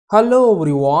Hello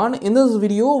everyone, in this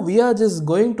video we are just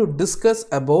going to discuss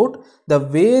about the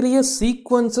various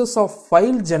sequences of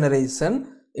file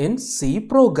generation in C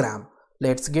program.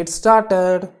 Let's get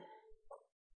started.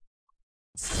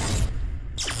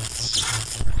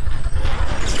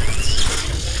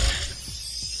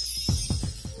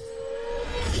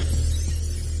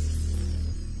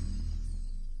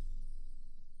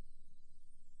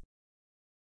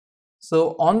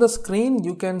 So on the screen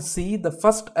you can see the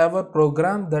first ever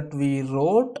program that we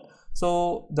wrote.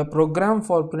 So the program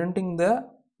for printing the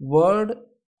word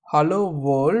hello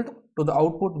world to the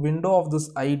output window of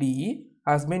this IDE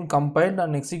has been compiled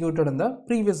and executed in the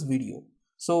previous video.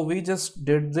 So we just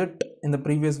did it in the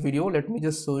previous video. Let me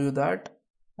just show you that.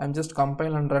 I'm just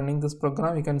compiling and running this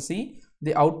program. You can see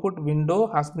the output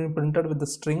window has been printed with the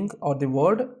string or the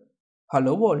word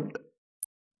hello world.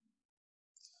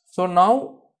 So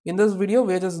now in this video,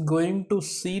 we are just going to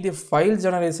see the file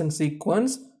generation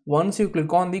sequence once you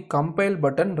click on the compile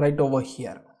button right over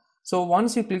here. So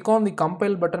once you click on the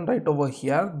compile button right over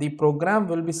here, the program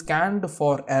will be scanned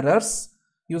for errors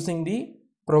using the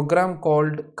program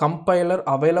called compiler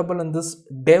available in this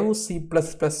dev C++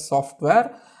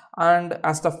 software. And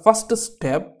as the first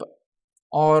step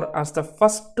or as the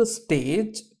first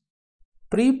stage,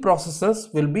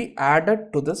 preprocessors will be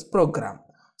added to this program.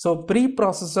 So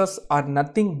preprocessors are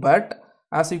nothing but,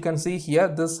 as you can see here,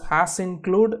 this has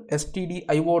include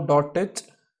stdio.h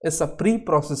is a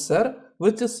preprocessor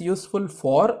which is useful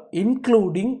for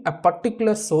including a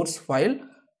particular source file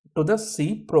to the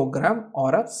C program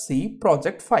or a C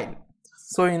project file.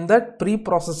 So in that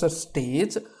preprocessor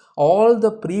stage, all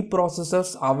the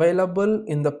preprocessors available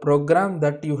in the program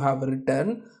that you have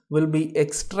written will be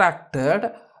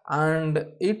extracted and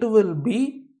it will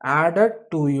be added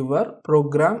to your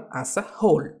program as a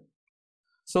whole.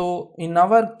 So in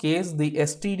our case, the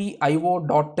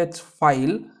stdio.h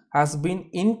file has been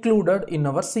included in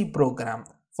our C program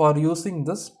for using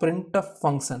this printf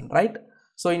function, right?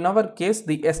 So in our case,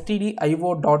 the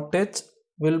stdio.h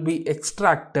will be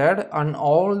extracted and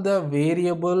all the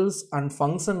variables and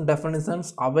function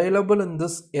definitions available in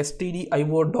this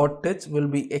stdio.h will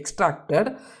be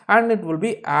extracted and it will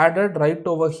be added right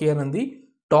over here in the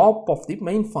top of the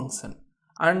main function,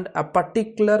 and a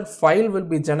particular file will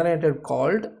be generated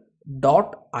called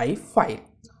 .i file.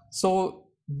 So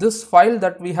this file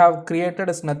that we have created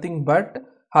is nothing but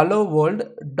hello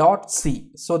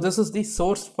world.c. So this is the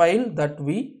source file that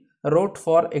we wrote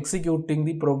for executing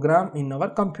the program in our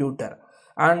computer,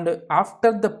 and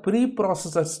after the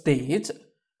preprocessor stage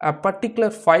a particular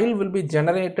file will be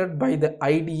generated by the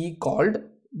IDE called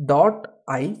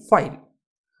 .i file.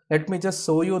 Let me just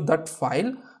show you that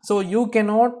file. So you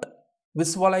cannot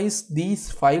visualize these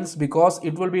files because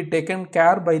it will be taken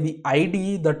care by the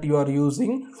IDE that you are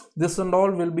using. This and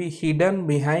all will be hidden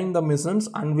behind the machines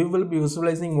and we will be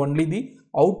visualizing only the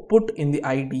output in the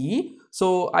IDE.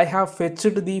 So I have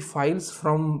fetched the files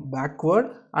from backward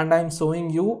and I am showing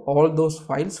you all those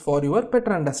files for your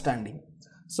better understanding.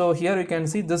 So here you can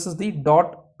see this is the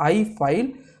 .i file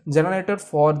generated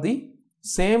for the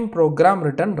same program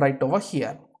written right over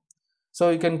here. So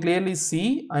you can clearly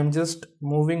see I'm just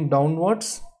moving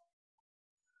downwards.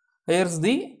 Here's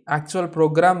the actual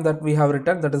program that we have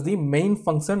written, that is the main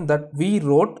function that we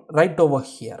wrote right over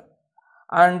here.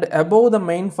 And above the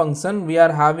main function we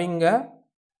are having a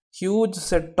huge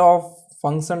set of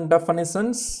function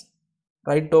definitions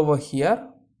right over here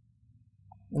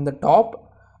in the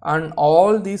top, and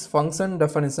all these function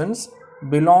definitions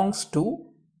belongs to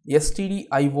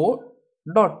stdio.h.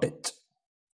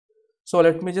 So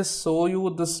let me just show you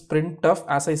this printf.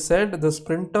 As I said, this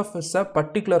printf is a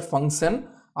particular function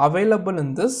available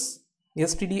in this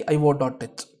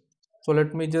stdio.h. So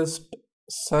let me just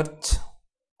search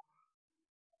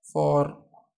for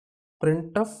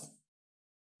printf.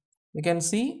 You can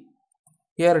see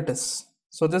here it is.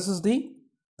 So this is the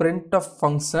printf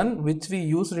function which we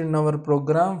used in our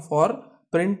program for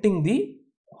printing the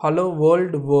hello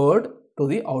world word to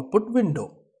the output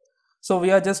window. So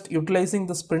we are just utilizing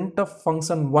this printf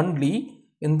function only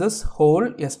in this whole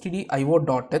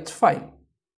stdio.h file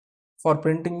for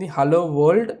printing the hello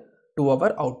world to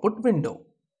our output window.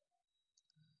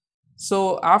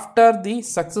 So after the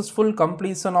successful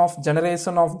completion of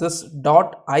generation of this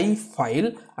 .i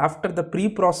file after the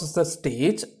preprocessor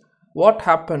stage, what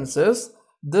happens is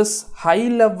this high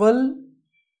level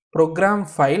program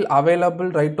file available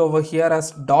right over here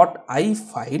as .i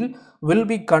file will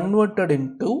be converted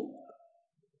into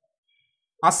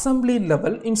assembly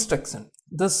level instruction.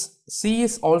 This C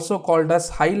is also called as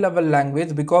high level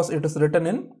language because it is written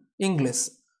in English.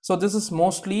 So this is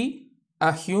mostly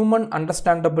a human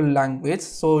understandable language,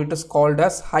 so it is called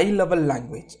as high level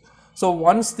language. So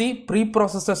once the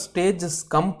preprocessor stage is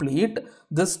complete,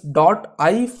 this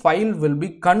 .i file will be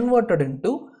converted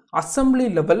into assembly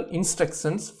level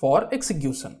instructions for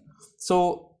execution.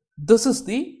 So this is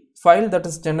the file that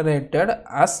is generated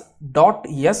as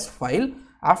 .s file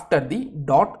after the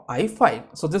 .i file.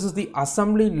 So this is the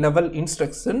assembly level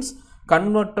instructions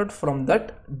converted from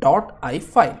that .i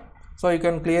file. So you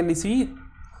can clearly see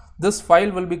this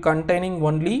file will be containing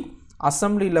only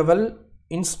assembly level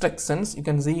instructions. You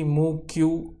can see move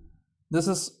q. This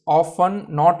is often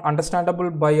not understandable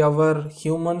by our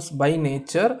humans by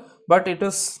nature, but it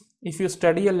is, if you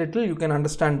study a little, you can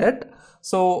understand it.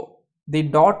 So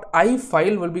the .i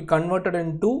file will be converted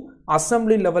into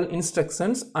assembly level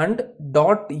instructions and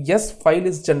 .s file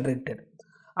is generated.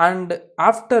 And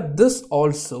after this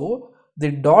also,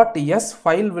 the .s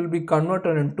file will be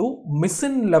converted into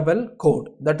machine level code,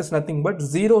 that is nothing but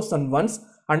zeros and ones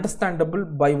understandable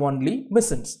by only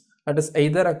machines, that is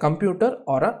either a computer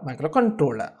or a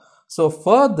microcontroller. So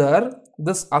further,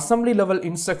 this assembly level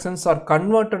instructions are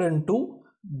converted into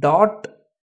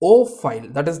 .o file,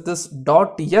 that is this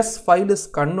 .s file is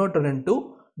converted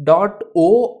into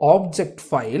 .o object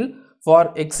file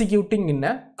for executing in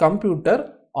a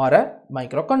computer or a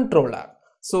microcontroller.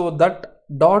 So that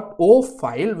 .o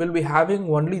file will be having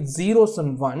only zeros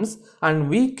and ones, and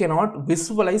we cannot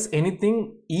visualize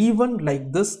anything even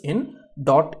like this in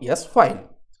 .s file.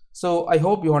 So I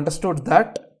hope you understood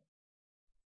that.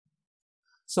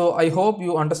 So I hope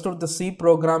you understood the C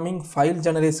programming file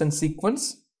generation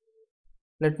sequence.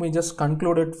 Let me just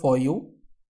conclude it for you.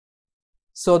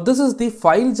 So this is the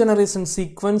file generation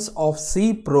sequence of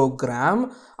C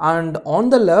program, and on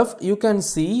the left you can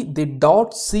see the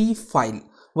 .c file,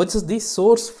 which is the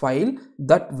source file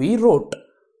that we wrote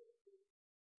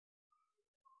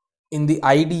in the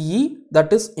IDE,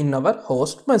 that is in our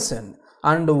host machine.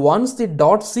 And once the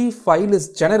 .c file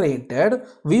is generated,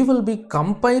 we will be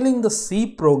compiling the C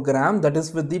program, that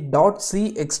is with the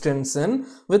 .c extension,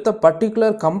 with a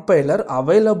particular compiler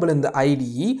available in the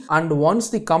IDE. And once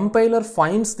the compiler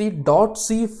finds the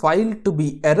 .c file to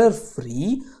be error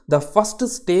free, the first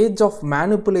stage of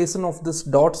manipulation of this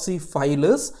 .c file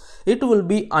is it will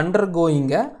be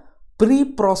undergoing a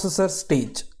preprocessor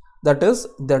stage. That is,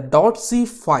 the .c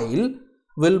file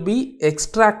will be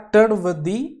extracted with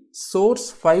the source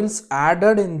files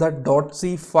added in the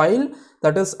 .c file,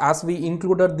 that is, as we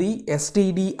included the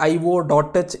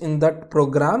stdio.h in that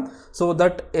program. So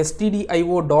that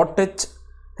stdio.h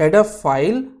header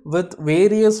file with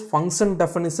various function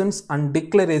definitions and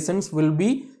declarations will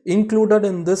be included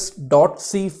in this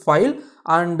 .c file,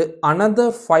 and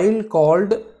another file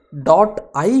called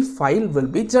 .i file will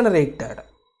be generated,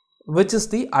 which is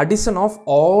the addition of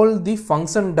all the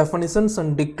function definitions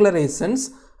and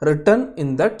declarations written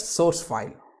in that source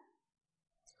file.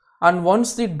 And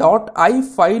once the .i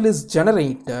file is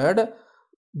generated,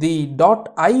 the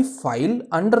 .i file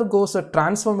undergoes a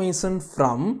transformation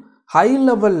from high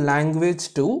level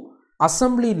language to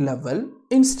assembly level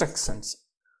instructions,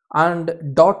 and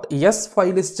 .s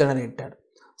file is generated.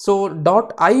 So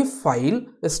 .i file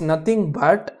is nothing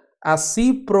but a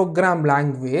C program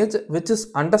language which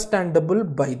is understandable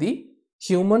by the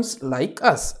humans like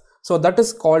us. So that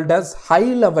is called as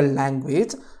high level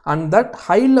language, and that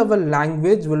high level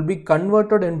language will be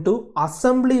converted into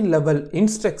assembly level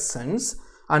instructions,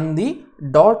 and the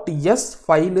 .s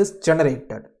file is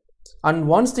generated. And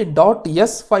once the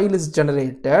 .s file is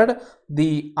generated,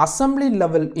 the assembly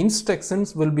level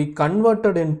instructions will be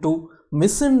converted into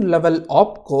machine level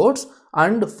opcodes,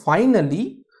 and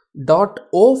finally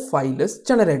 .o file is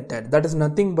generated. That is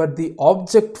nothing but the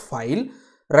object file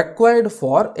required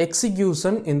for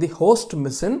execution in the host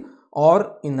machine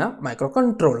or in a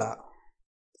microcontroller.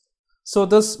 So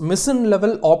this machine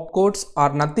level opcodes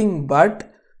are nothing but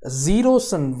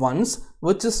zeros and ones,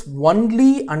 which is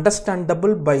only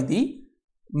understandable by the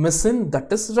machine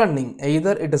that is running.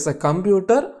 Either it is a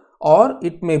computer or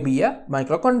it may be a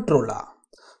microcontroller.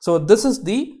 So this is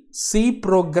the C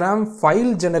program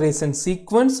file generation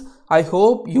sequence. I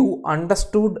hope you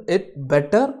understood it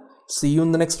better. See you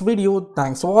in the next video.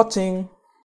 Thanks for watching.